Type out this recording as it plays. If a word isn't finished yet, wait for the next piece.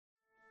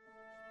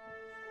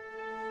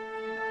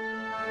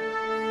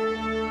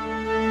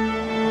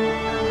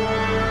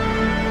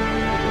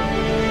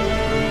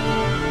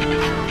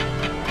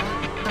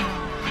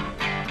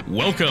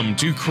Welcome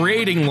to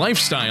Creating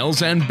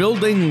Lifestyles and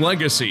Building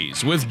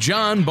Legacies with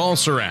John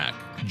Balserac.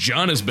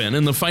 John has been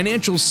in the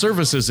financial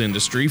services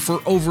industry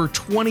for over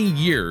 20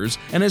 years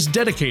and has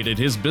dedicated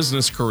his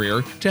business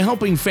career to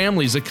helping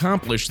families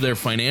accomplish their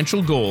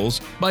financial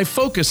goals by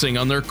focusing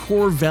on their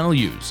core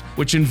values,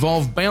 which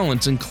involve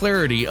balance and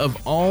clarity of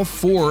all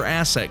four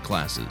asset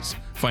classes: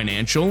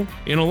 financial,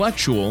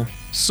 intellectual,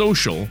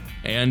 social,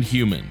 and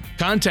human.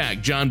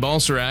 Contact John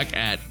Balserac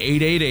at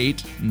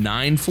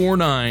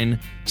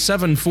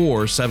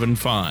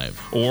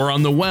 888-949-7475 or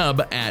on the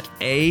web at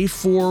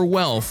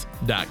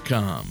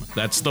a4wealth.com.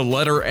 That's the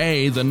letter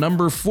A, the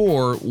number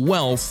 4,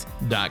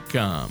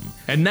 wealth.com.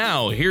 And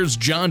now, here's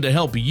John to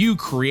help you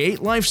create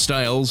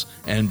lifestyles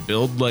and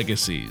build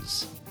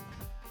legacies.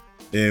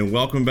 And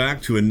welcome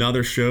back to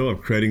another show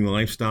of Creating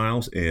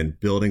Lifestyles and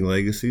Building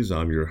Legacies.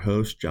 I'm your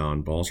host,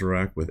 John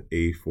Balserac with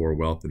A4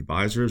 Wealth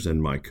Advisors,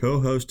 and my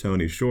co-host,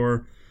 Tony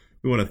Shore.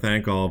 We want to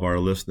thank all of our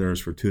listeners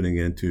for tuning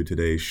into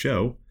today's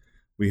show.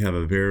 We have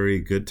a very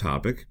good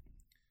topic,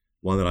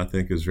 one that I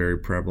think is very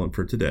prevalent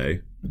for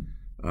today,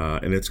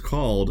 and it's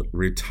called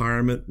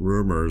Retirement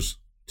Rumors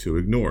to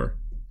Ignore.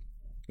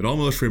 It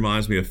almost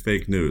reminds me of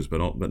fake news,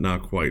 but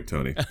not quite,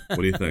 Tony. What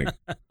do you think?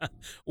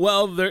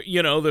 Well,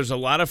 there's a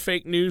lot of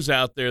fake news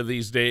out there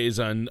these days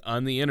on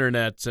the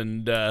internets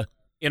and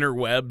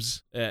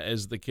interwebs,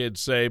 as the kids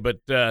say.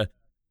 But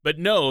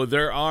no,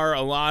 there's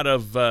a lot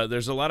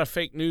of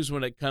fake news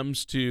when it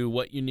comes to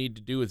what you need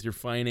to do with your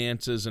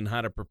finances and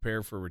how to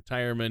prepare for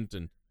retirement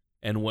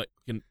and what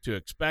to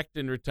expect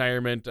in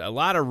retirement. A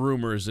lot of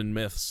rumors and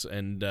myths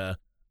and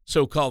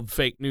so-called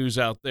fake news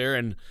out there,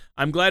 and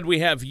I'm glad we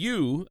have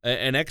you,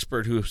 an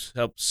expert who's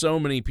helped so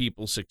many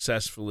people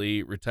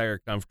successfully retire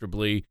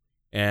comfortably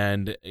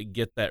and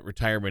get that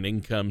retirement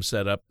income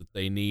set up that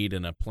they need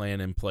and a plan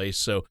in place.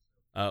 So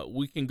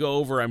we can go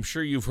over, I'm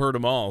sure you've heard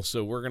them all,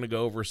 so we're going to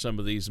go over some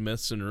of these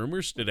myths and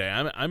rumors today.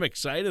 I'm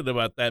excited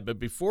about that, but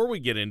before we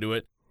get into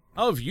it,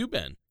 how have you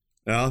been?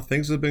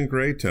 Things have been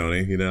great,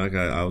 Tony. Like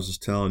I was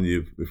just telling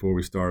you before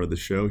we started the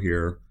show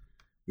here,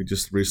 we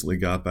just recently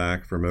got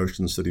back from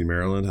Ocean City,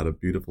 Maryland, had a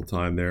beautiful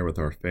time there with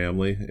our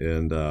family,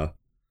 and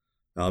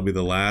that'll be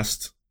the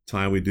last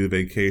time we do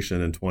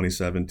vacation in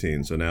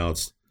 2017. So now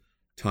it's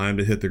time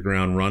to hit the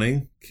ground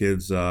running.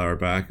 Kids are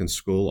back in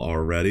school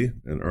already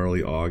in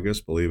early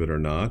August, believe it or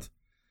not.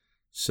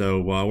 So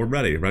we're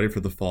ready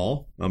for the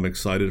fall. I'm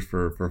excited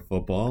for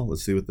football.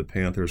 Let's see what the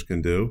Panthers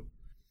can do.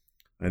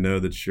 I know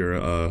that you're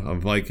a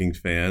Viking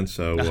fan,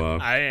 so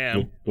I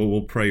am.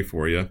 We'll pray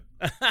for you.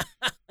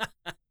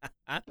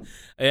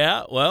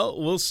 Yeah, well,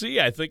 we'll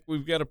see. I think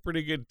we've got a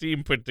pretty good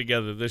team put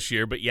together this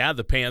year. But yeah,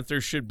 the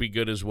Panthers should be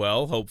good as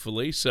well,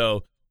 hopefully.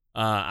 So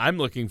I'm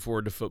looking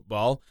forward to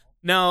football.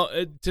 Now,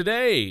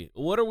 today,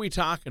 what are we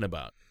talking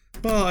about?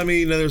 Well, I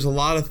mean, there's a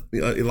lot of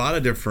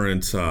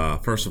different,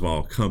 first of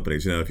all,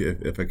 companies.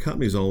 If a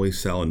company's only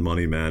selling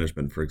money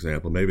management, for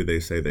example, maybe they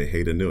say they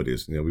hate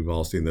annuities. We've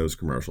all seen those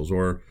commercials.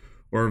 Or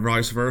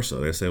vice versa.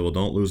 They say, well,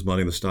 don't lose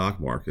money in the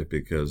stock market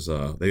because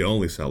they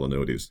only sell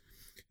annuities.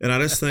 And I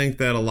just think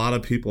that a lot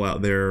of people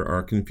out there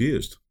are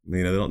confused.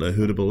 They don't know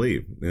who to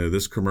believe.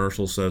 This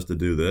commercial says to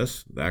do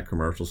this. That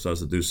commercial says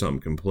to do something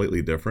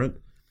completely different.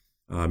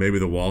 Maybe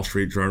the Wall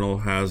Street Journal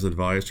has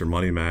advice or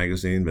Money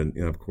Magazine, but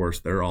of course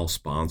they're all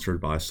sponsored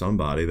by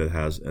somebody that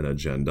has an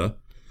agenda.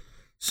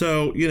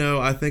 So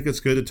I think it's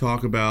good to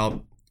talk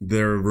about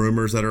the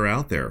rumors that are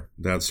out there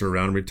that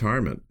surround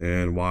retirement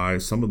and why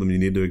some of them you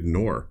need to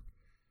ignore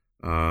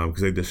because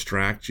they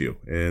distract you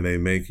and they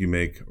make you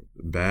make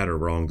bad or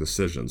wrong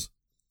decisions.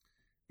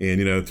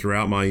 And,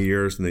 throughout my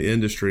years in the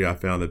industry, I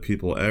found that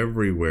people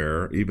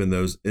everywhere, even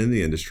those in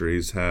the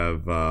industries,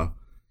 have,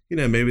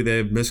 maybe they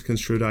have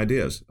misconstrued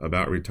ideas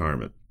about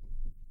retirement.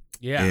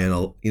 Yeah. And,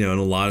 and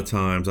a lot of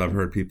times I've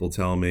heard people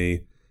tell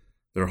me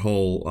their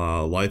whole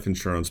life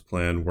insurance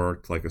plan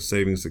worked like a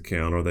savings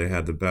account, or they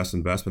had the best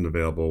investment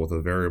available with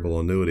a variable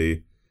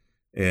annuity.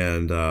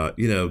 And,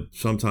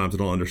 sometimes I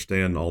don't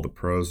understand all the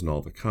pros and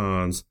all the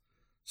cons.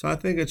 So I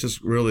think it's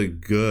just really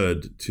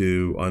good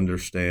to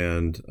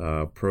understand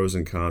pros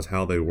and cons,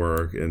 how they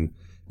work, and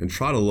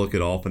try to look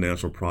at all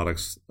financial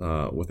products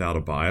without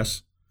a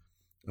bias.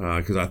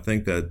 Because I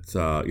think that,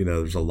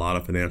 there's a lot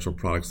of financial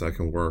products that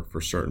can work for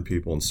certain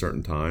people in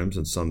certain times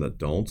and some that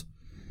don't.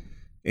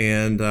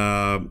 And,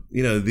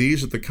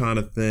 these are the kind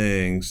of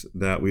things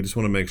that we just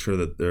want to make sure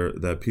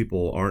that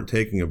people aren't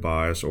taking a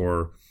bias,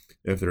 or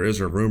if there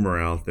is a rumor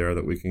out there,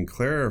 that we can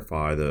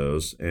clarify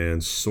those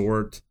and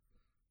sort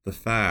the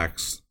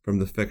facts from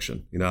the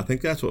fiction. I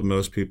think that's what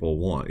most people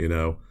want.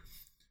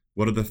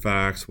 What are the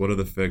facts? What are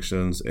the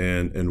fictions?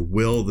 And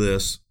will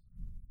this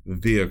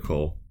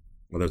vehicle,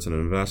 whether it's an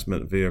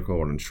investment vehicle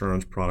or an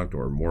insurance product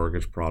or a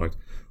mortgage product,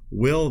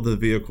 will the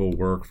vehicle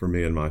work for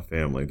me and my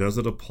family? Does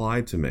it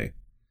apply to me?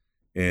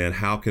 And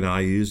how can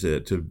I use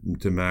it to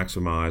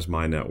maximize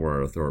my net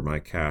worth or my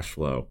cash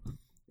flow?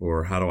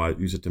 Or how do I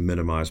use it to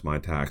minimize my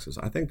taxes?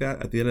 I think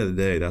that at the end of the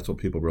day, that's what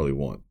people really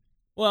want.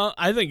 Well,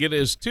 I think it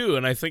is too,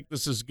 and I think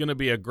this is going to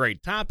be a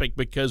great topic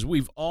because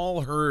we've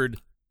all heard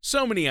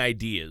so many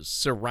ideas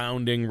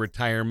surrounding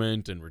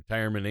retirement and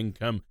retirement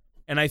income.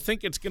 And I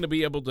think it's going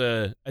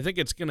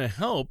to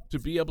help to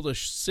be able to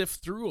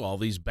sift through all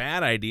these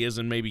bad ideas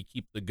and maybe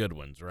keep the good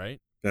ones, right?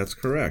 That's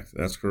correct.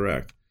 That's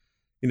correct.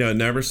 You know, it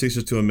never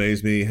ceases to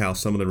amaze me how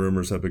some of the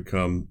rumors have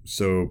become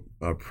so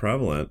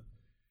prevalent,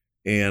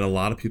 and a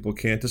lot of people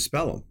can't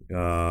dispel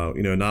them.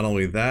 You know, not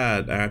only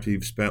that, after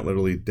you've spent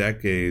literally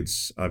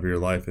decades of your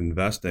life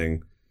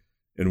investing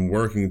and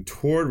working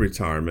toward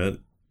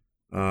retirement,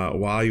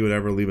 why you would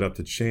ever leave it up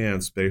to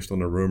chance based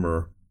on a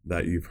rumor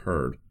that you've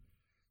heard.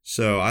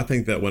 So I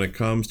think that when it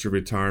comes to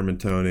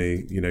retirement,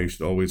 Tony, you know, you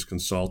should always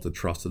consult a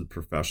trusted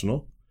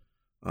professional.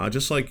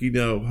 Just like, you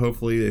know,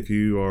 hopefully if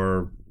you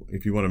want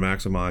to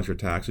maximize your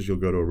taxes, you'll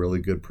go to a really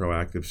good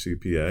proactive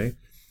CPA.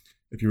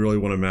 If you really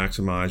want to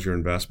maximize your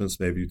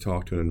investments, maybe you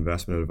talk to an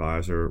investment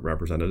advisor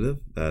representative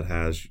that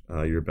has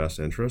your best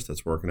interest,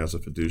 that's working as a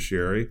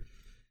fiduciary,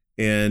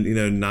 and, you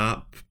know,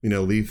 not, you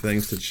know, leave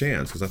things to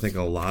chance, because I think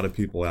a lot of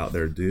people out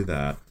there do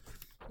that.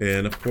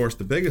 And of course,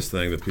 the biggest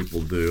thing that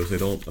people do is they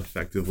don't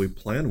effectively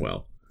plan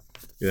well.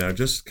 You know,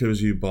 just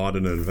because you bought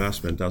an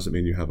investment doesn't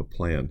mean you have a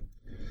plan.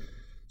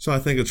 So I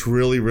think it's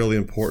really, really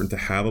important to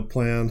have a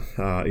plan.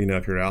 You know,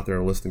 if you're out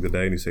there listening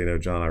today and you say, you know,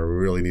 John, I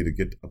really need to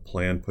get a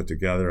plan put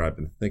together. I've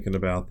been thinking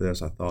about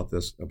this. I thought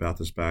about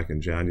this back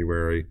in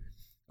January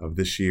of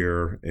this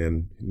year.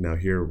 And now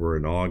here we're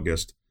in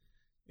August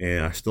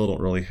and I still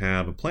don't really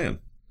have a plan.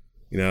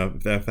 You know,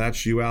 if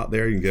that's you out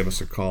there, you can give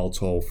us a call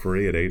toll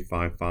free at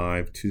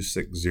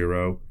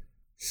 855-260-7361,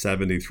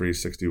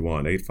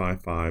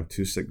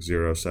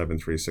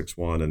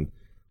 855-260-7361, and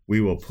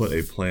we will put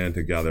a plan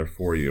together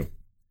for you.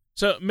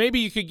 So maybe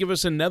you could give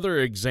us another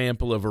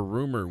example of a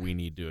rumor we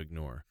need to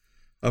ignore.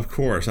 Of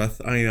course. I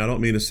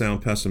don't mean to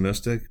sound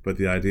pessimistic, but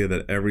the idea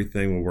that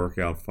everything will work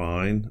out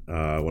fine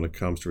when it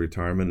comes to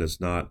retirement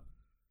is not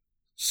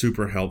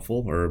super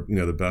helpful or, you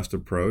know, the best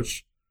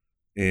approach.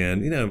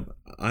 And, you know,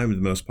 I'm the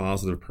most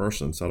positive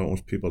person, so I don't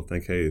want people to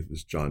think, hey, this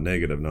is John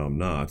negative. No, I'm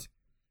not.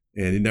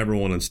 And you never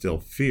want to instill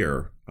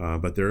fear.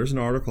 But there is an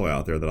article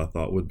out there that I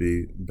thought would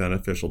be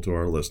beneficial to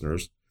our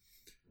listeners.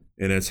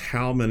 And it's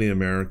how many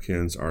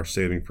Americans are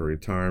saving for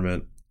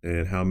retirement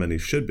and how many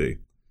should be.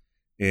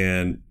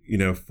 And, you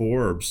know,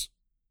 Forbes,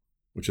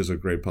 which is a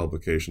great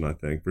publication, I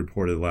think,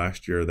 reported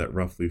last year that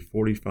roughly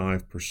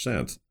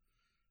 45%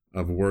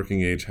 of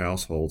working age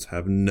households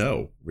have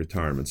no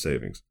retirement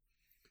savings.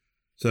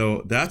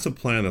 So that's a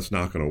plan that's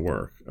not going to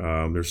work.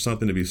 There's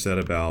something to be said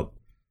about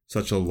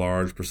such a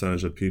large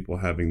percentage of people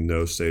having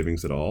no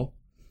savings at all.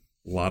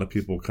 A lot of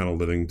people kind of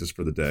living just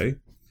for the day.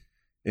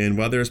 And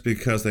whether it's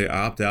because they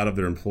opt out of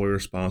their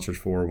employer-sponsored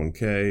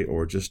 401k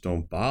or just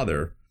don't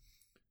bother,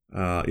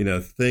 you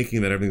know,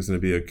 thinking that everything's going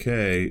to be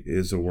okay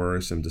is a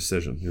worrisome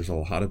decision. There's a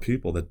lot of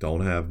people that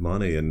don't have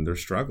money and they're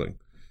struggling.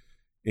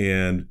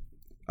 And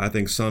I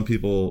think some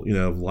people, you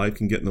know, life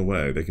can get in the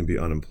way. They can be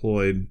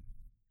unemployed.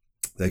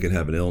 They can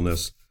have an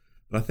illness.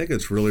 But I think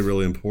it's really,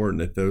 really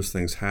important if those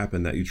things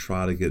happen that you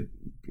try to get,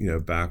 you know,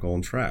 back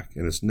on track.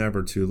 And it's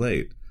never too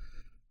late.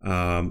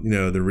 You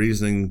know, the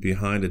reasoning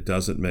behind it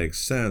doesn't make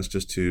sense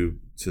just to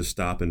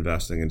stop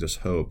investing and just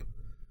hope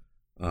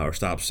or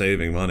stop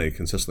saving money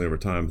consistently over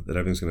time that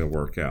everything's going to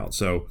work out.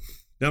 So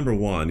number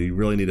one, you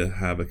really need to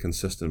have a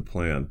consistent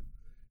plan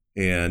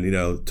and, you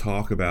know,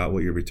 talk about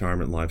what your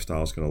retirement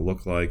lifestyle is going to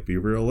look like, be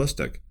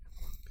realistic,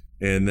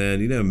 and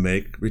then, you know,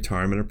 make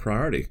retirement a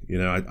priority. You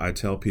know, I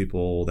tell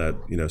people that,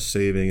 you know,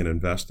 saving and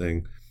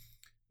investing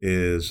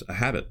is a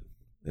habit,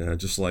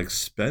 just like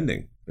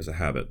spending is a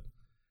habit.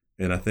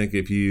 And I think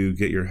if you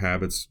get your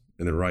habits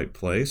in the right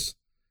place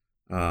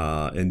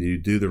and you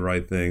do the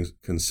right things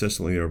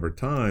consistently over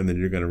time, then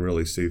you're going to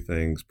really see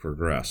things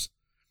progress.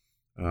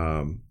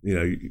 You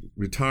know,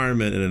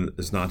 retirement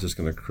is not just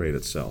going to create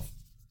itself.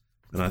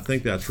 And I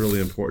think that's really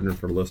important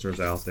for listeners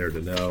out there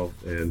to know.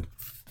 And,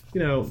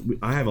 you know,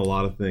 I have a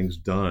lot of things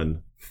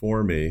done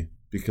for me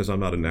because I'm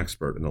not an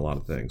expert in a lot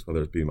of things,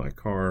 whether it be my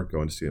car,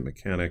 going to see a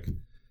mechanic.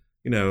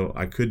 You know,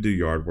 I could do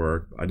yard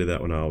work. I did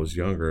that when I was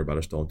younger, but I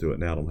just don't do it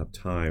now. I don't have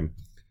time.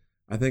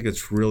 I think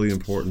it's really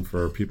important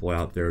for people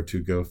out there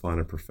to go find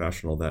a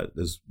professional that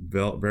is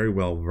very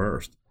well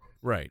versed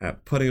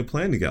at putting a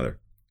plan together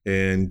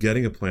and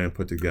getting a plan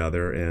put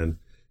together. And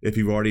if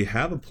you already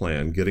have a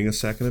plan, getting a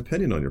second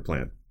opinion on your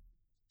plan.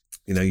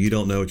 You know, you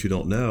don't know what you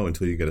don't know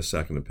until you get a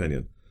second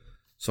opinion.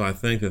 So I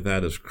think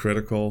that is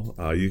critical.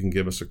 You can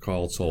give us a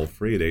call toll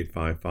free at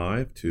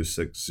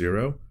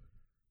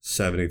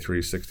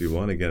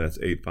 855-260-7361. Again, that's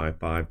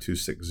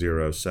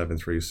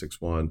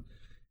 855-260-7361.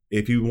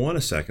 If you want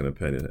a second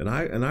opinion,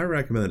 and I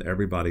recommend that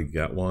everybody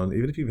get one,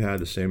 even if you've had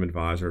the same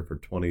advisor for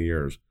 20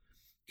 years,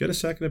 get a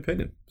second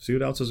opinion. See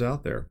what else is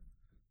out there.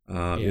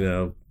 You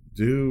know,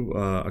 do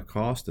a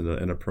cost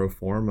and a pro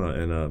forma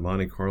and a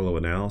Monte Carlo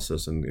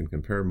analysis and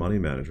compare money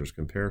managers,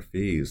 compare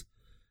fees.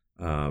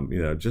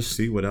 You know, just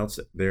see what else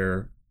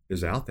there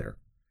is out there.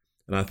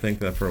 And I think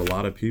that for a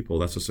lot of people,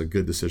 that's just a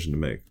good decision to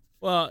make.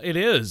 Well, it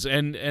is,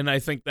 and I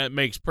think that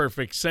makes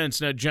perfect sense.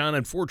 Now, John,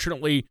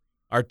 unfortunately,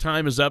 Our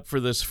time is up for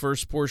this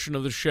first portion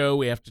of the show.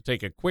 We have to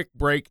take a quick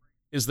break.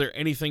 Is there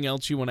anything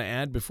else you want to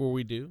add before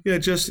we do? Yeah,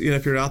 just,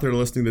 if you're out there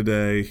listening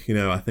today,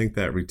 I think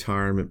that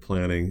retirement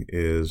planning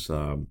is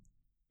so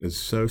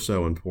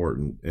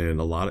important. And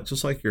a lot of,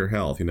 just like your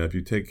health, if you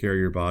take care of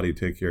your body,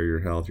 take care of your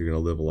health, you're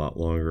going to live a lot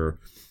longer.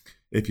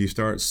 If you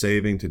start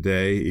saving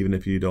today, even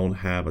if you don't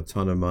have a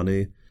ton of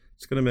money,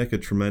 it's going to make a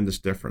tremendous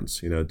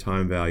difference,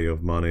 time value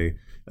of money,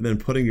 and then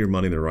putting your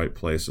money in the right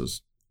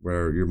places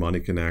where your money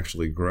can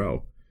actually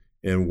grow,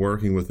 and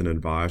working with an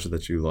advisor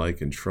that you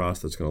like and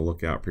trust that's going to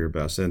look out for your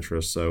best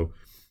interests. So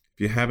if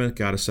you haven't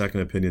got a second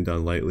opinion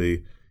done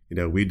lately,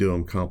 we do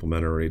them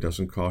complimentary. It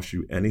doesn't cost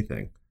you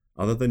anything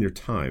other than your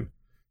time.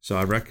 So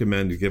I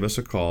recommend you give us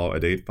a call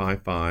at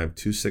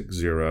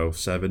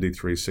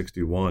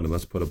 855-260-7361, and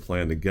let's put a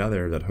plan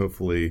together that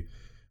hopefully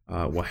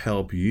will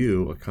help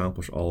you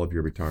accomplish all of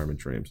your retirement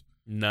dreams.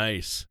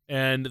 Nice.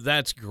 And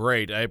that's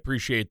great. I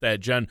appreciate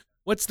that, John.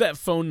 What's that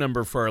phone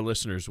number for our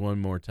listeners one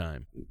more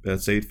time?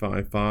 That's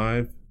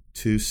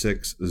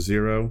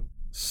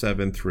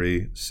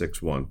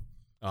 855-260-7361.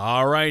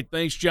 All right.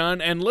 Thanks,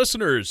 John. And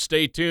listeners,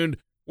 stay tuned.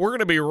 We're going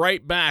to be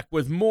right back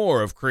with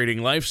more of Creating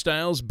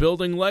Lifestyles,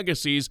 Building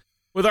Legacies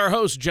with our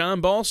host,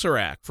 John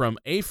Balserac from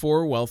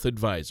A4 Wealth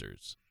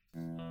Advisors.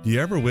 Do you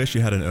ever wish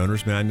you had an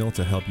owner's manual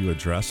to help you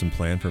address and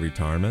plan for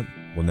retirement?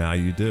 Well, now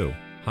you do.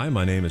 Hi,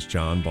 my name is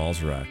John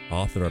Balserac,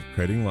 author of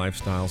Creating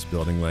Lifestyles,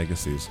 Building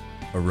Legacies,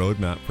 a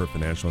roadmap for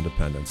financial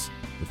independence.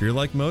 If you're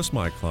like most of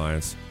my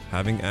clients,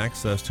 having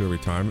access to a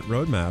retirement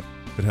roadmap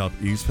could help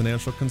ease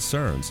financial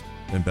concerns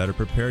and better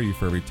prepare you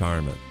for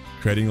retirement.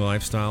 Creating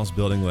Lifestyles,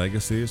 Building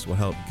Legacies will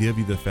help give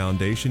you the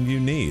foundation you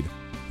need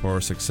for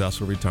a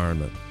successful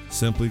retirement.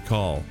 Simply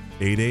call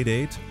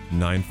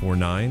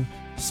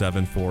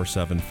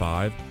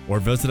 888-949-7475 or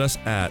visit us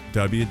at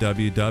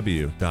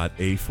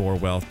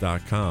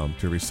www.a4wealth.com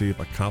to receive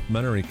a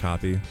complimentary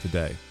copy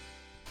today.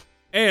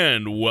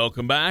 And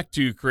welcome back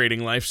to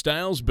Creating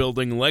Lifestyles,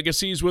 Building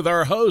Legacies with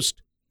our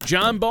host,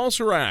 John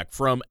Balserac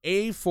from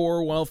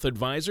A4 Wealth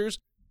Advisors.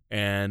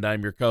 And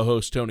I'm your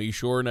co-host, Tony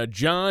Shore. Now,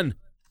 John,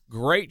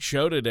 great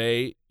show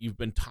today. You've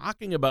been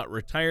talking about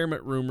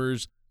retirement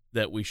rumors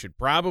that we should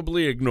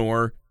probably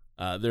ignore.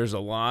 There are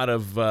a lot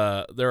of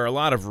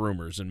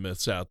rumors and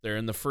myths out there.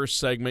 In the first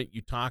segment,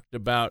 you talked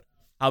about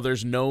how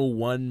there's no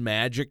one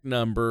magic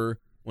number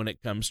when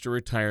it comes to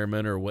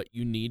retirement or what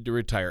you need to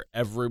retire.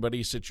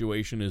 Everybody's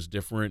situation is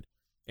different,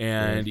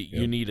 and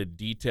you need a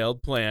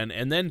detailed plan.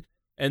 And then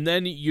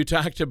you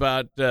talked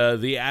about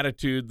the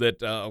attitude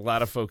that a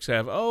lot of folks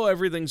have. Oh,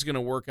 everything's going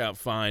to work out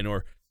fine,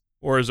 or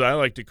as I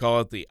like to call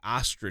it, the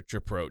ostrich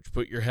approach.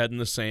 Put your head in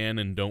the sand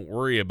and don't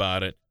worry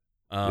about it.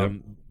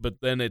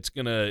 But then it's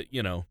going to,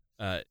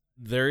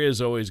 there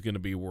is always going to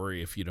be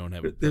worry if you don't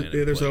have a plan in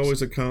There's place.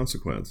 always a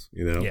consequence,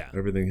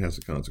 Everything has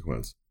a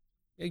consequence.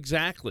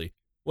 Exactly.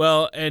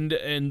 Well, and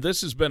this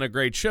has been a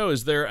great show.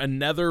 Is there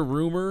another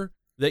rumor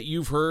that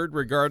you've heard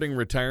regarding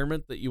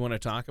retirement that you want to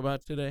talk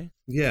about today?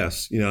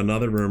 Yes.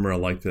 Another rumor I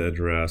like to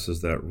address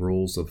is that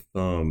rules of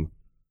thumb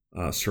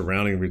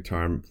surrounding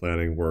retirement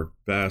planning work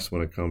best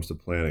when it comes to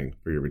planning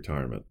for your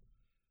retirement.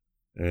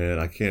 And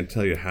I can't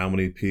tell you how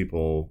many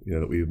people,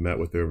 that we've met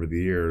with over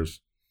the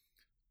years,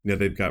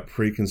 they've got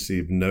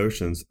preconceived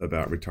notions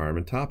about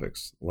retirement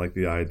topics, like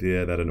the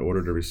idea that in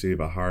order to receive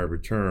a higher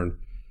return,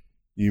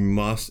 you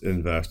must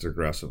invest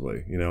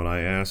aggressively. And I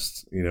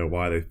asked,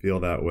 why they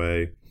feel that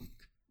way.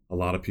 A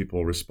lot of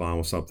people respond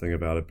with something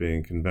about it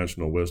being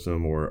conventional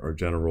wisdom or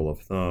general rule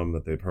of thumb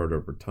that they've heard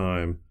over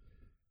time.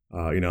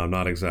 I'm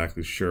not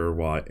exactly sure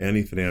why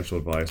any financial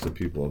advice that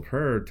people have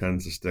heard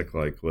tends to stick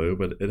like glue,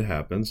 but it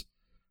happens.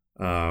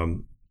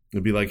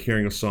 It'd be like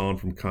hearing a song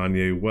from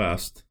Kanye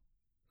West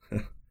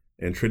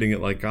and treating it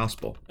like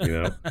gospel,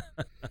 there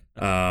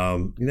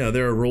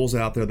are rules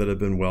out there that have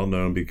been well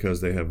known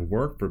because they have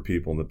worked for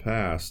people in the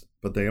past,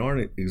 but they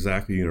aren't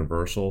exactly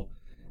universal.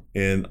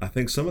 And I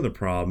think some of the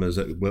problem is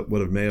that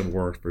what may have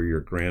worked for your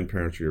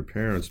grandparents or your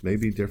parents may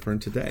be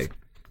different today.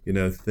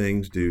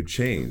 Things do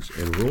change,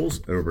 and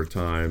rules over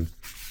time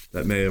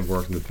that may have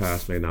worked in the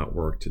past may not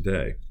work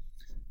today.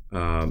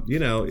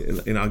 And I'll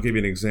give you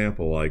an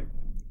example. Like,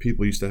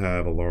 people used to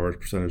have a large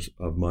percentage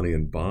of money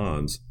in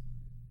bonds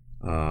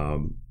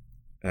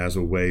as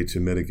a way to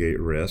mitigate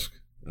risk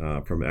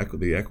from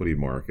the equity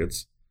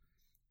markets.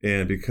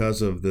 And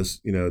because of this,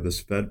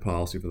 this Fed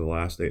policy for the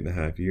last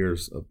 8.5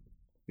 years of,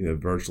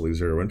 virtually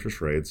zero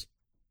interest rates,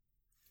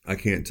 I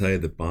can't tell you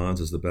that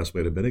bonds is the best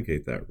way to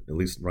mitigate that, at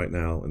least right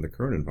now in the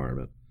current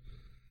environment.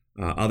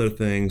 Other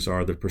things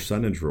are the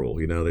percentage rule.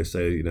 They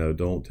say,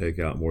 don't take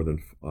out more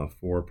than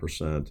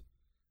 4%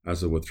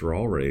 as a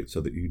withdrawal rate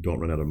so that you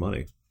don't run out of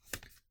money.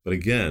 But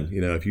again,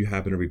 if you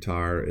happen to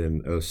retire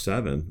in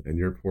 2007 and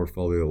your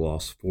portfolio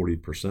lost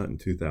 40% in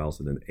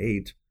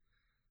 2008,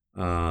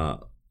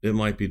 it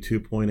might be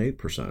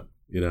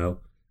 2.8%.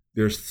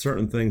 There's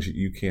certain things that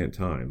you can't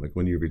time, like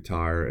when you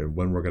retire and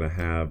when we're going to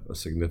have a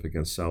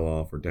significant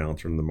sell-off or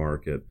downturn in the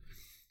market.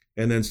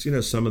 And then,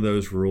 some of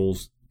those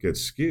rules get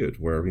skewed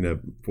where,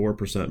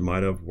 4%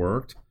 might have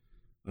worked,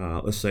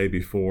 let's say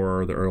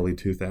before the early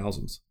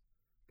 2000s.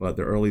 But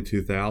the early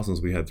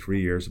 2000s, we had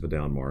 3 years of a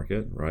down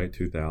market, right?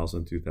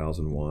 2000,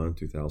 2001,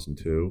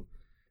 2002.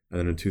 And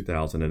then in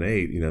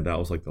 2008, that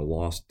was like the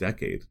lost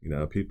decade.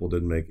 People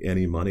didn't make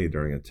any money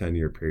during a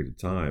 10-year period of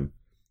time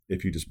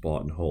if you just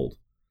bought and hold.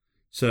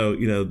 So,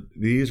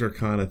 these are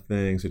kind of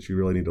things that you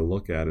really need to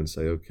look at and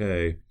say,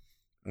 okay,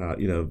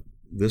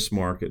 this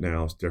market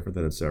now is different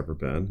than it's ever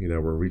been.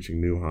 We're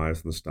reaching new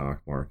highs in the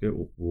stock market.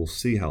 We'll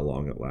see how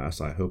long it lasts.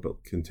 I hope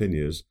it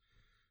continues.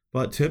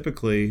 But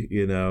typically,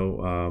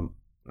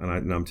 and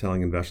I'm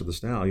telling investors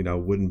this now,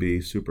 wouldn't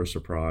be super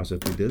surprised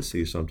if we did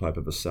see some type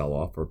of a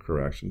sell-off or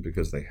correction,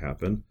 because they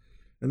happen,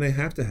 and they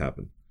have to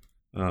happen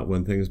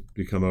when things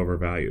become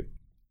overvalued.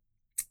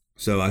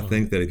 So I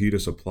think that if you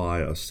just apply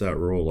a set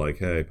rule like,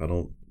 hey, if I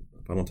don't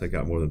take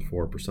out more than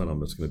 4%,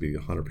 I'm just going to be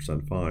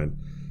 100% fine,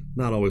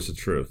 not always the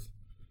truth.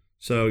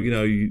 So,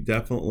 you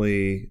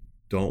definitely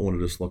don't want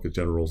to just look at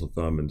general rules of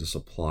thumb and just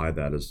apply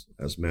that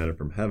as manna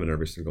from heaven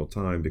every single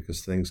time,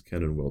 because things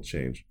can and will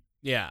change.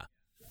 Yeah.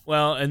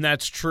 Well, and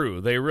that's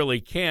true. They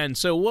really can.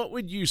 So what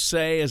would you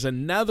say is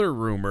another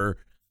rumor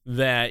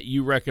that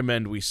you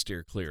recommend we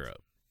steer clear of?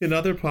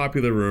 Another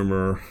popular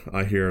rumor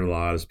I hear a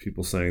lot is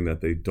people saying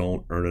that they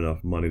don't earn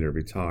enough money to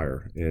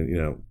retire.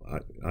 And,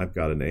 I've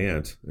got an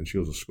aunt, and she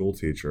was a school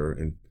teacher,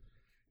 and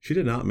she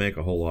did not make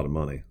a whole lot of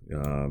money.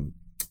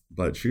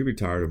 But she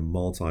retired a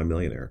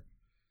multimillionaire.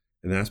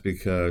 And that's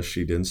because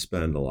she didn't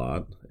spend a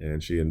lot,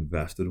 and she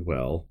invested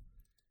well.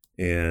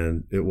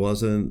 And it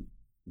wasn't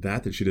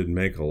that she didn't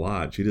make a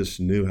lot. She just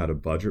knew how to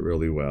budget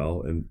really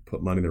well and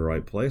put money in the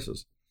right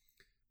places.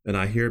 And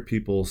I hear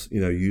people,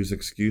 use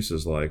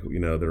excuses like,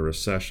 the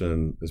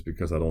recession is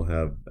because I don't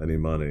have any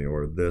money,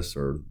 or this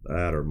or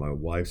that, or my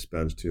wife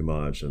spends too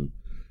much. And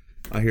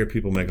I hear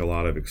people make a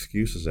lot of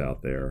excuses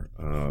out there.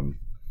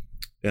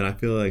 And I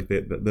feel like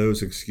that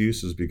those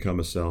excuses become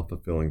a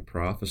self-fulfilling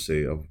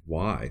prophecy of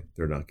why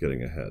they're not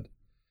getting ahead.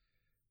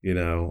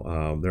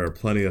 There are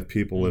plenty of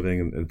people living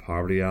in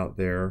poverty out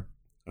there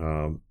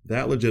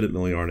that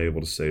legitimately aren't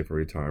able to save for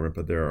retirement,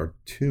 but there are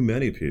too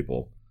many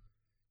people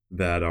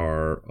that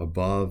are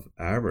above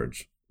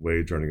average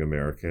wage earning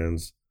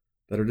Americans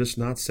that are just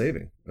not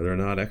saving, or they're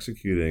not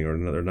executing, or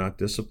they're not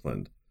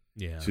disciplined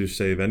to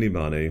save any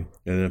money.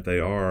 And if they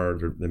are,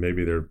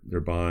 maybe they're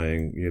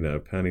buying,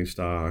 penny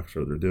stocks,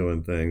 or they're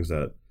doing things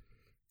that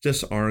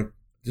just aren't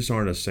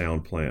a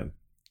sound plan.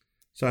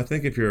 So I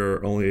think if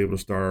you're only able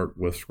to start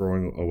with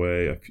throwing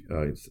away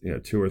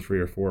 2 or 3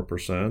 or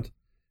 4%,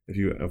 if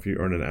you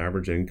earn an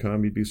average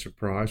income, you'd be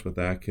surprised what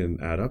that can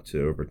add up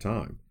to over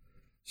time.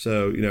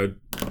 So,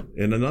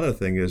 and another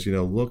thing is,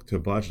 look to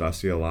budget. I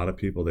see a lot of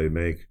people, they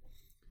make,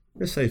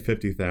 let's say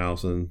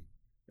 $50,000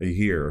 a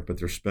year, but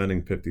they're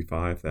spending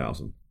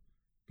 $55,000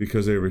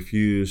 because they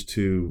refuse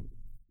to,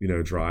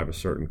 drive a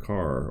certain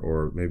car,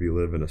 or maybe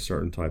live in a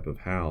certain type of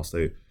house.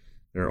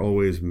 They're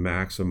always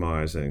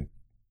maximizing.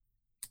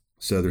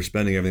 So they're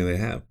spending everything they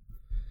have.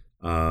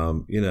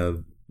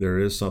 There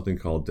is something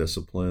called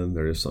discipline.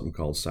 There is something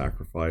called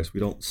sacrifice. We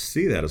don't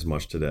see that as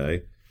much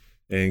today.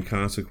 And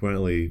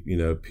consequently,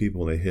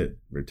 people, when they hit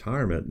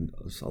retirement,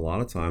 a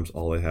lot of times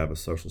all they have is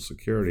Social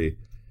Security,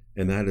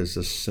 and that is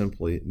just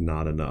simply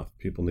not enough.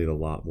 People need a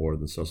lot more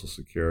than Social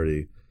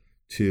Security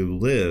to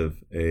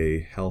live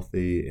a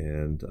healthy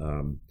and,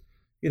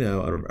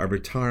 a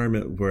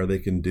retirement where they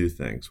can do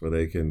things, where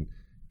they can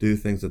do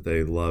things that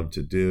they love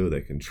to do.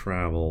 They can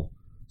travel,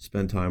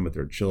 spend time with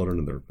their children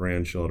and their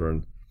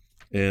grandchildren.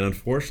 And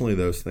unfortunately,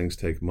 those things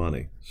take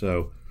money.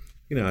 So,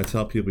 I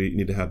tell people you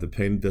need to have the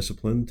pain and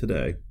discipline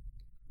today,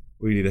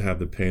 or you need to have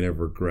the pain of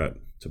regret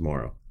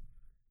tomorrow.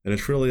 And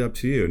it's really up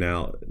to you.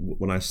 Now,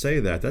 when I say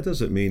that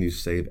doesn't mean you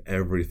save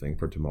everything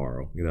for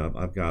tomorrow.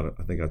 I've got,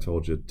 I think I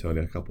told you,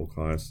 Tony, a couple of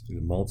clients,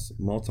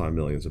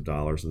 multi-millions of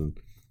dollars, and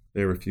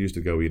they refuse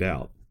to go eat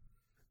out.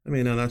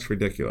 Now that's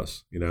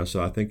ridiculous.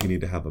 So I think you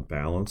need to have a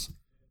balance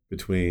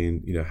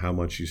between, how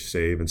much you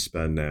save and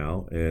spend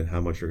now, and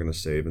how much you're going to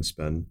save and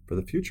spend for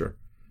the future.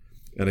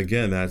 And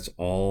again, that's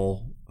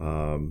all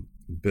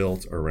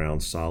built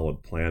around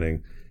solid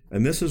planning.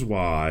 And this is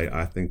why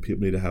I think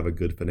people need to have a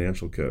good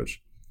financial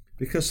coach,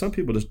 because some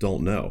people just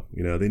don't know.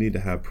 They need to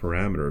have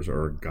parameters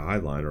or a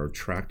guideline or a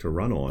track to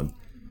run on,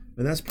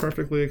 and that's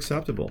perfectly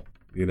acceptable.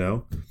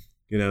 The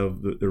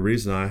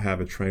reason I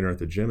have a trainer at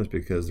the gym is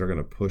because they're going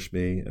to push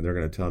me, and they're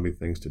going to tell me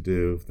things to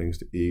do, things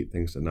to eat,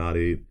 things to not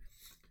eat.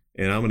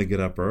 And I'm going to get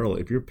up early.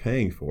 If you're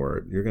paying for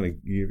it, you're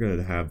going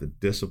to have the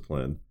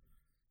discipline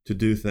to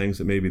do things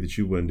that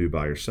you wouldn't do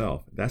by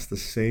yourself. That's the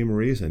same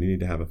reason you need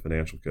to have a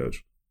financial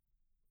coach,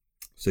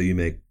 so you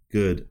make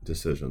good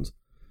decisions.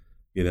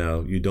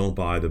 You don't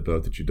buy the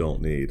boat that you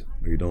don't need,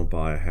 or you don't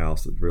buy a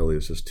house that really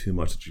is just too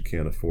much that you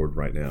can't afford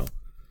right now.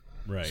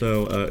 Right.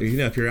 So,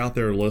 if you're out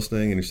there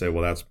listening and you say,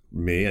 well, that's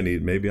me,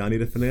 maybe I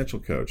need a financial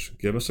coach,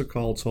 give us a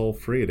call toll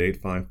free at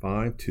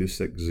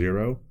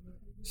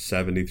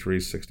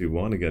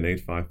 855-260-7361. Again,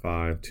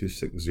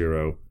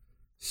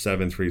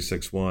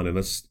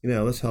 855-260-7361.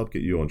 And let's help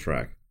get you on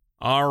track.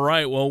 All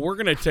right. Well, we're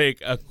going to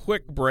take a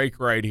quick break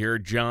right here,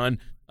 John.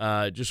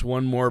 just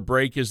one more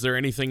break. Is there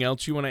anything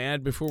else you want to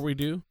add before we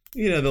do?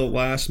 The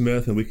last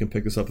myth, and we can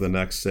pick this up in the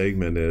next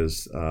segment,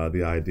 is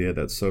the idea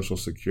that Social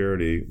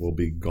Security will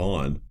be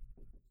gone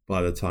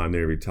by the time they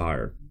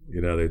retire.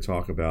 They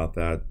talk about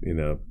that,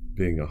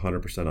 being 100%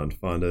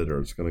 unfunded, or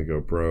it's going to go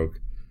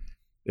broke.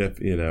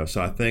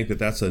 So I think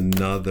that's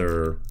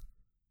another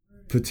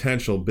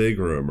potential big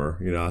rumor.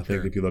 I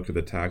think if you look at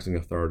the Taxing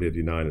Authority of the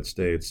United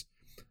States,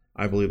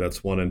 I believe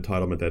that's one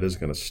entitlement that is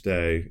going to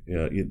stay.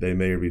 They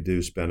may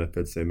reduce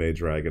benefits, they may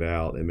drag it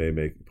out, they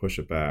may push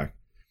it back.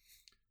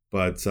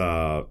 But,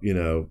 I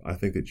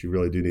think that you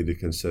really do need to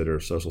consider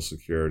Social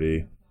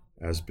Security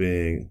as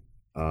being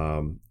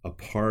a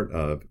part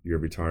of your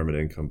retirement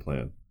income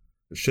plan.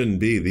 It shouldn't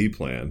be the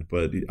plan,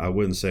 but I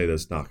wouldn't say that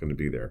it's not going to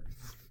be there.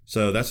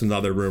 So that's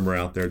another rumor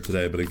out there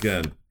today. But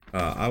again,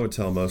 I would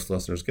tell most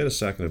listeners, get a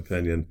second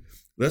opinion.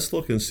 Let's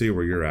look and see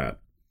where you're at.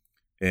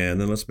 And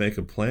then let's make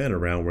a plan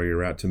around where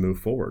you're at to move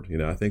forward.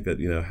 I think that,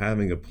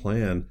 having a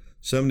plan,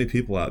 so many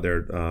people out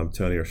there,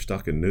 Tony, are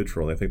stuck in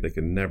neutral. And they think they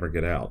can never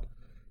get out.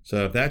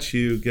 So if that's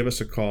you, give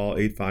us a call,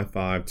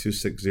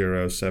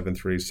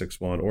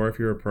 855-260-7361. Or if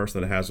you're a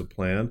person that has a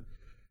plan,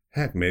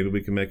 heck, maybe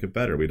we can make it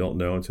better. We don't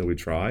know until we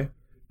try.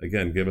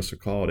 Again, give us a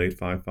call at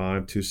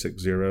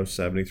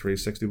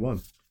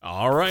 855-260-7361.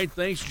 All right,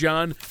 thanks,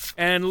 John.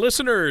 And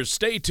listeners,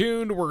 stay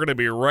tuned. We're going to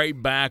be right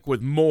back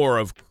with more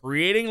of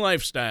Creating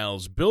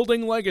Lifestyles,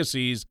 Building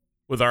Legacies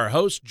with our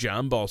host,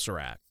 John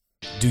Balserac.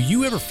 Do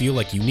you ever feel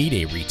like you need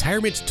a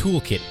retirement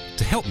toolkit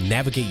to help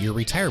navigate your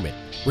retirement?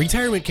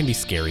 Retirement can be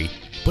scary,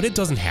 but it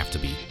doesn't have to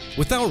be.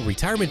 With our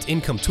Retirement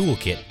Income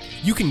Toolkit,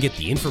 you can get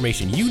the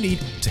information you need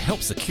to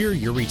help secure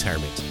your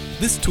retirement.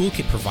 This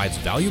toolkit provides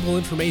valuable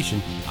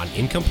information on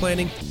income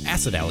planning,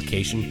 asset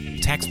allocation,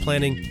 tax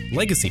planning,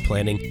 legacy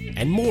planning,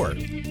 and more.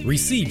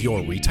 Receive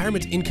your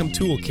Retirement Income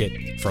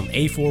Toolkit from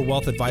A4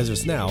 Wealth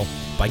Advisors now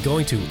by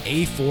going to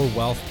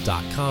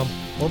a4wealth.com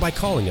or by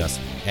calling us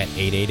at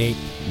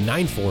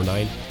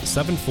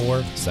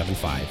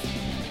 888-949-7475.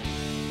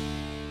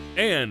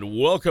 And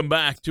welcome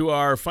back to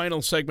our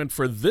final segment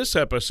for this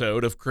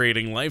episode of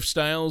Creating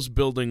Lifestyles,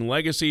 Building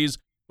Legacies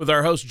with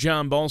our host,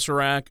 John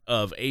Balserac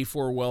of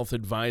A4 Wealth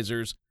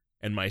Advisors,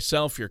 and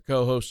myself, your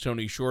co-host,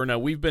 Tony Shore. Now,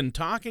 we've been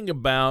talking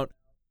about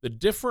the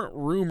different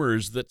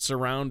rumors that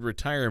surround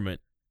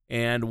retirement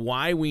and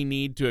why we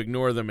need to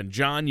ignore them. And,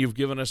 John, you've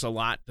given us a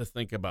lot to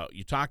think about.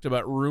 You talked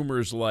about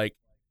rumors like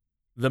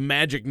the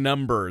magic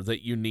number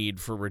that you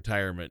need for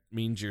retirement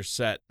means you're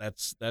set.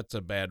 That's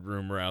a bad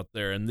rumor out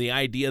there. And the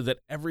idea that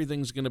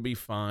everything's going to be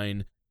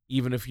fine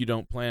even if you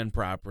don't plan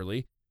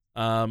properly.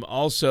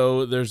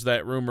 Also, there's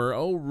that rumor,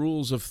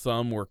 rules of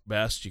thumb work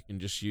best. You can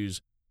just use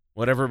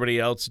what everybody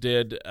else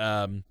did.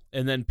 And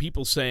then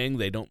people saying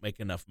they don't make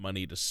enough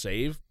money to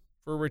save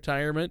for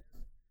retirement.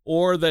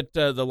 Or that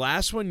the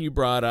last one you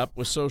brought up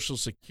was Social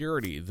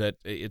Security, that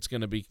it's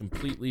going to be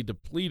completely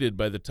depleted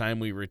by the time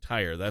we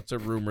retire. That's a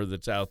rumor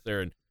that's out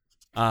there. And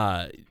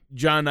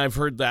John, I've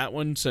heard that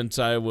one since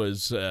I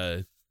was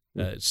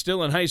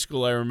still in high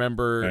school. I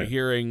remember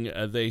hearing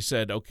they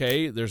said,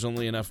 okay, there's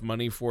only enough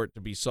money for it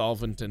to be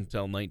solvent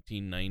until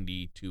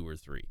 1992 or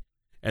 3.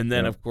 And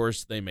then, of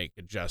course, they make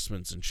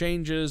adjustments and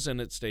changes, and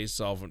it stays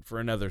solvent for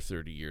another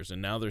 30 years.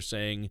 And now they're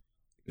saying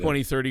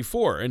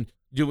 2034. And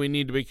do we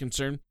need to be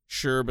concerned?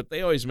 Sure, but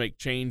they always make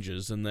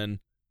changes, and then,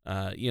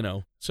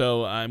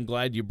 so I'm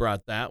glad you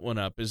brought that one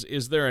up.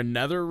 Is there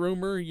another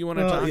rumor you want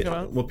to talk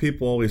about? Well,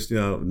 people always,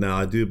 now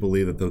I do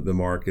believe that the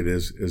market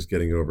is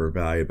getting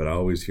overvalued, but I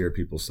always hear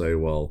people say,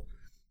 well,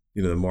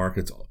 the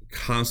market's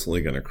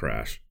constantly going to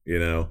crash.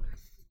 I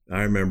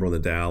remember when the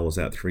Dow was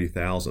at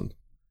 3,000,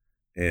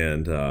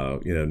 and,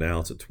 now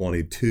it's at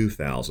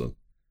 22,000,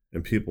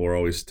 and people are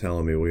always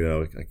telling me,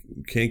 well, I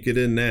can't get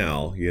in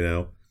now,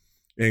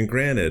 And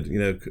granted,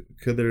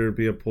 could there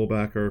be a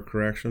pullback or a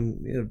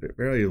correction?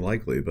 Very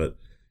likely, but,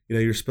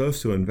 you're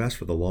supposed to invest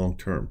for the long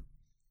term.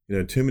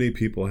 Too many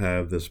people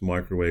have this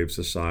microwave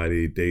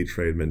society, day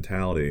trade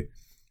mentality,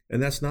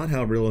 and that's not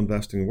how real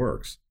investing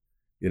works.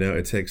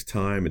 It takes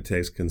time, it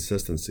takes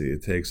consistency,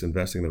 it takes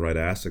investing in the right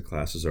asset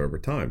classes over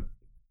time.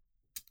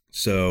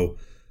 So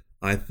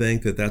I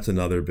think that that's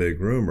another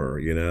big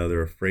rumor.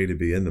 They're afraid to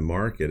be in the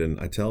market, and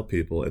I tell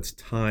people it's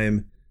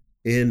time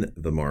in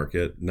the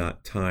market,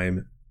 not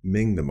timing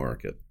the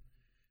market.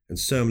 And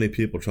so many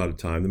people try to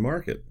time the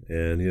market.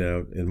 And,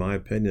 in my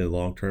opinion,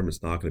 long term,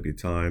 it's not going to be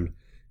timed.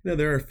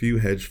 There are a few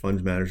hedge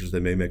fund managers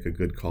that may make a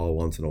good call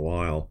once in a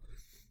while,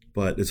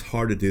 but it's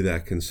hard to do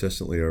that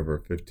consistently over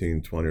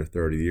 15, 20, or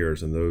 30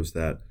 years. And those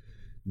that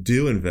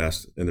do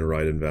invest in the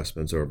right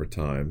investments over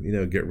time,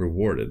 get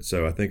rewarded.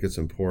 So I think it's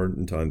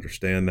important to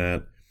understand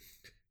that.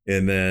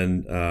 And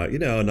then,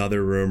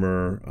 another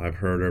rumor I've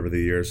heard over the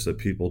years that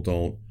people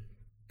don't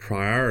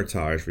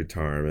prioritize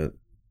retirement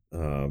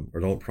or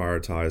don't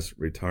prioritize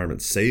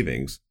retirement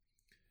savings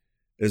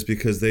is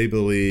because they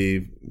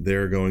believe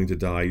they're going to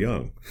die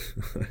young.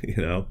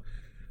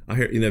 I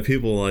hear,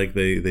 people like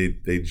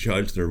they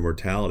judge their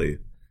mortality.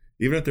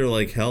 Even if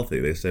they're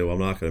healthy, they say, well, I'm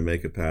not going to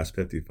make it past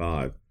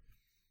 55.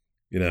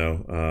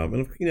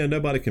 And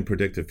nobody can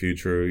predict the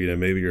future.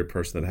 Maybe you're a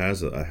person that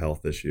has a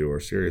health issue or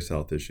a serious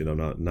health issue.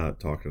 And I'm not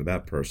talking to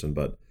that person,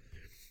 but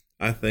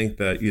I think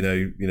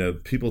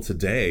that, people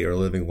today are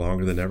living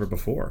longer than ever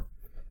before.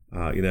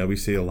 We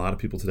see a lot of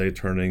people today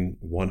turning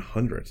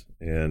 100.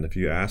 And if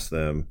you ask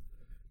them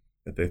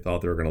if they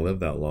thought they were going to live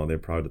that long, they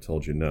probably would have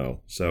told you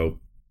no. So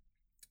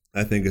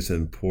I think it's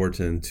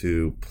important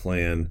to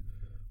plan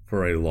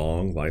for a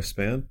long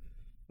lifespan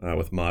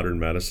with modern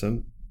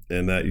medicine,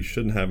 and that you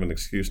shouldn't have an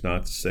excuse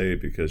not to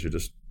save because you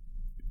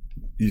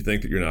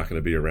think that you're not going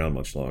to be around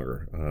much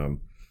longer.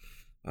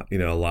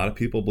 A lot of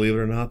people, believe it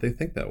or not, they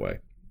think that way.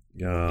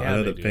 I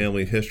know that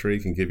family history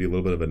can give you a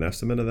little bit of an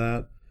estimate of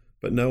that,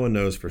 but no one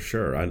knows for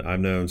sure. I've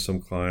known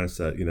some clients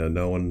that,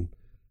 no one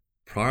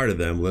prior to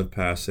them lived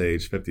past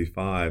age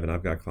 55, and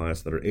I've got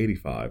clients that are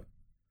 85,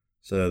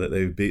 so that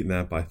they've beaten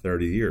that by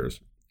 30 years.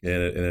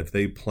 And if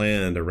they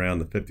planned around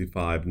the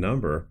 55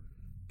 number,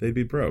 they'd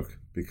be broke,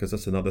 because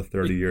that's another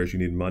 30 years you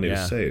need money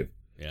to save.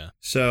 Yeah.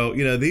 So,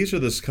 these are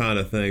this kind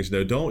of things.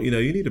 You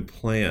need to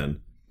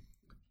plan,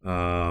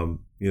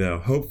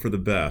 hope for the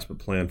best, but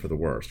plan for the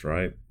worst,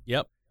 right?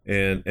 Yep.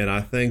 And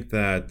I think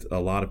that a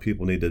lot of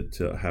people need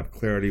to have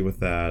clarity with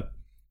that.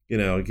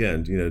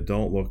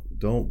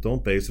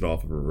 Don't base it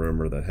off of a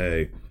rumor that,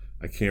 hey,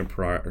 I can't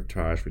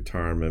prioritize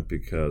retirement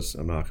because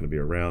I'm not going to be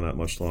around that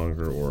much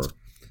longer, or,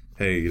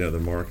 hey, the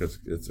market,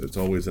 it's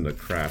always in a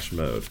crash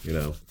mode,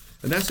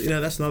 And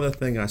that's another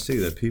thing I see,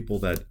 that people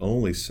that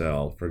only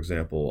sell, for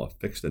example, a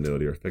fixed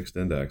annuity or fixed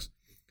index,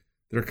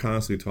 they're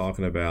constantly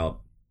talking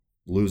about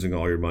losing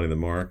all your money in the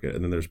market.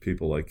 And then there's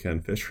people like Ken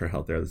Fisher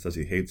out there that says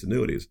he hates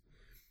annuities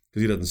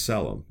because he doesn't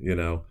sell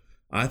them.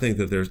 I think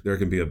that there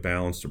can be a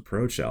balanced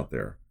approach out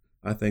there.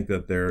 I think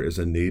that there is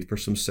a need for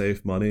some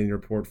safe money in your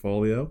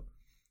portfolio,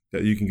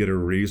 that you can get a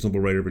reasonable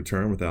rate of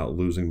return without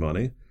losing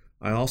money.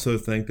 I also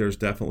think there's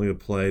definitely a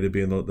play to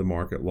be in the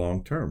market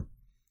long term.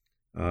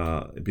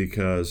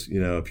 Because,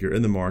 if you're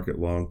in the market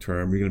long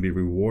term, you're going to be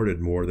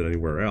rewarded more than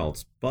anywhere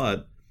else.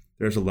 But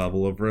there's a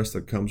level of risk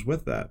that comes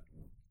with that.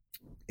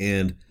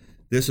 And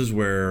this is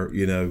where,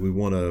 we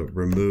want to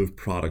remove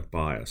product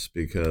bias,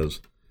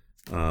 because,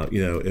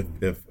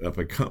 if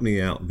a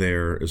company out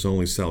there is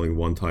only selling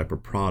one type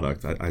of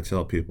product, I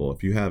tell people,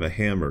 if you have a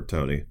hammer,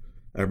 Tony,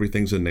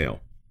 everything's a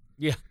nail.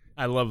 Yeah,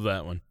 I love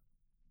that one.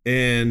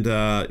 And,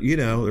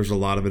 there's a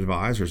lot of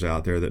advisors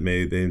out there that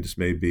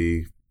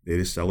they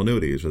just sell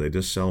annuities, or they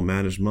just sell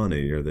managed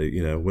money, or they,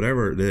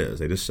 whatever it is,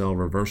 they just sell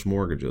reverse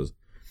mortgages.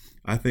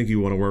 I think you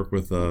want to work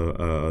with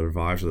an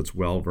advisor that's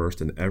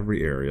well-versed in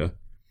every area.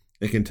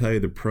 It can tell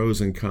you the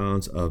pros and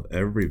cons of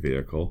every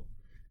vehicle,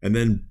 and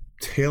then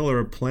tailor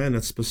a plan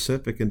that's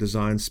specific and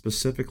designed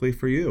specifically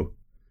for you.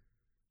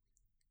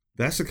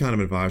 That's the kind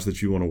of advisor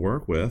that you want to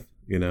work with,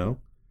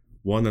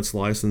 one that's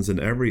licensed in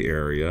every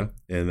area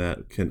and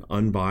that can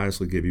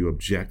unbiasedly give you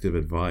objective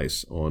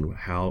advice on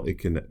how it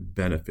can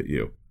benefit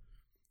you.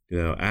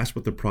 Ask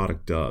what the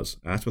product does.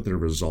 Ask what the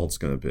result's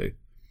going to be.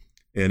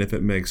 And if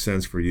it makes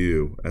sense for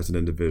you as an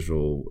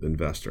individual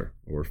investor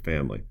or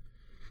family.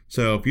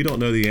 So if you don't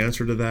know the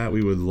answer to that,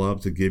 we would love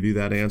to give you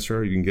that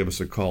answer. You can give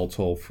us a call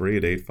toll free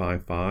at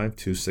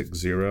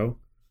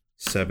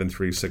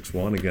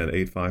 855-260-7361. Again,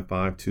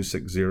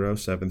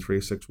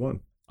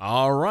 855-260-7361.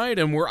 All right,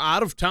 and we're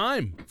out of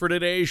time for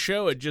today's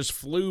show. It just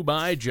flew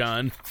by,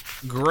 John.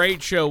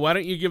 Great show. Why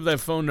don't you give that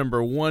phone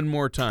number one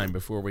more time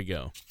before we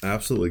go?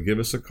 Absolutely. Give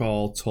us a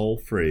call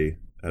toll-free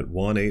at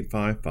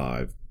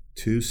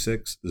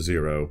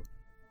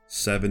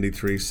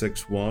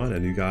 1-855-260-7361,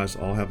 and you guys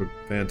all have a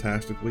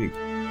fantastic week.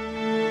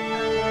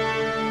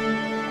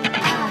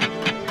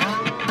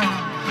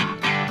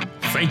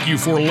 Thank you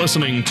for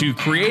listening to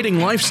Creating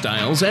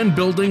Lifestyles and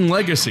Building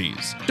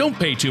Legacies. Don't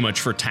pay too much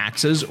for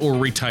taxes or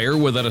retire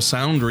without a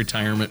sound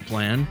retirement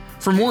plan.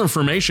 For more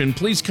information,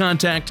 please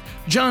contact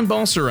John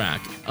Balserac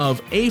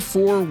of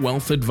A4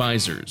 Wealth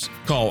Advisors.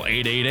 Call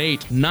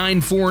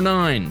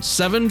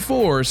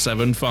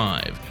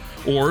 888-949-7475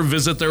 or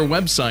visit their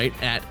website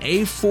at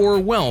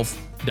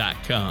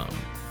a4wealth.com.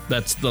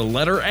 That's the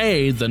letter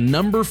A, the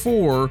number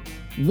 4,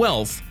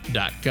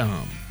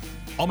 wealth.com.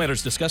 All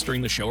matters discussed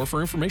during the show are for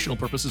informational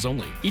purposes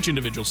only. Each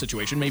individual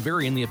situation may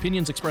vary, and the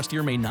opinions expressed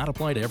here may not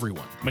apply to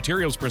everyone.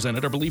 Materials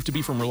presented are believed to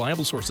be from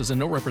reliable sources, and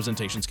no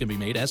representations can be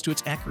made as to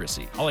its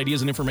accuracy. All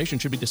ideas and information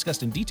should be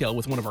discussed in detail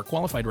with one of our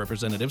qualified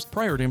representatives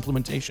prior to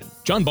implementation.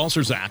 John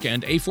Balserac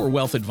and A4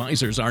 Wealth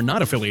Advisors are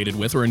not affiliated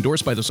with or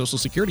endorsed by the Social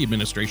Security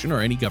Administration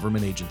or any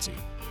government agency.